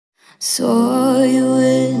Saw you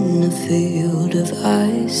in a field of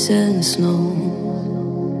ice and snow,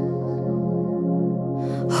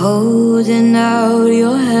 holding out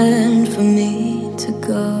your hand for me to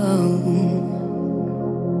go.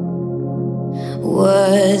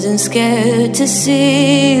 Wasn't scared to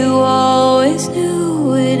see you, always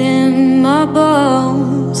knew it in my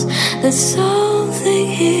bones that something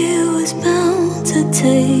here was bound to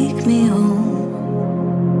take me home.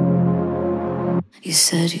 You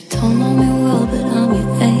said you don't know me well, but I'm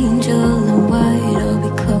your angel in white. I'll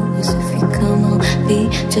be close if you come, I'll be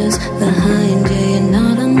just behind you. You're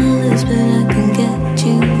not on the list, but I can get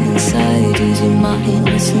you inside. Use your mind,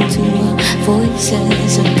 listen to my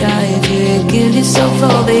voices and guide you. You give yourself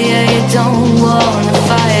over, yeah, you don't wanna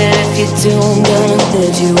fight. If you do, I'm gonna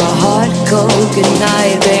bid you a hard cold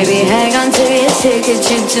goodnight. Baby, hang on to your ticket,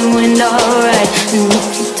 you're doing alright. And if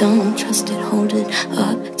you don't trust it, hold it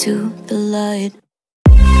up to the light.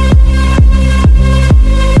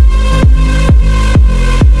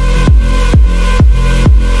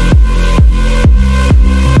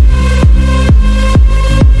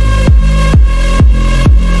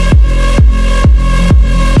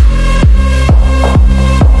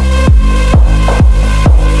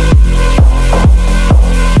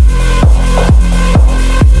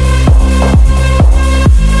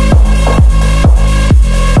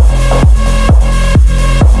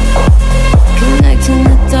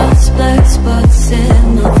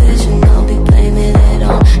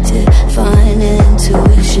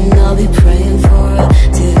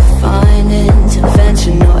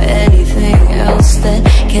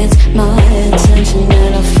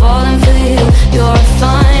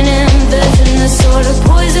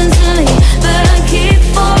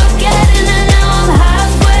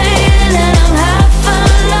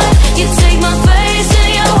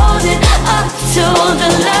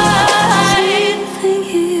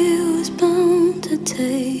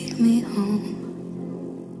 Take me home.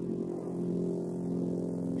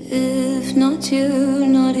 If not you,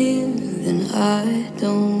 not here, then I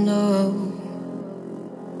don't know.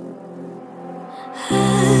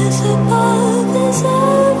 As a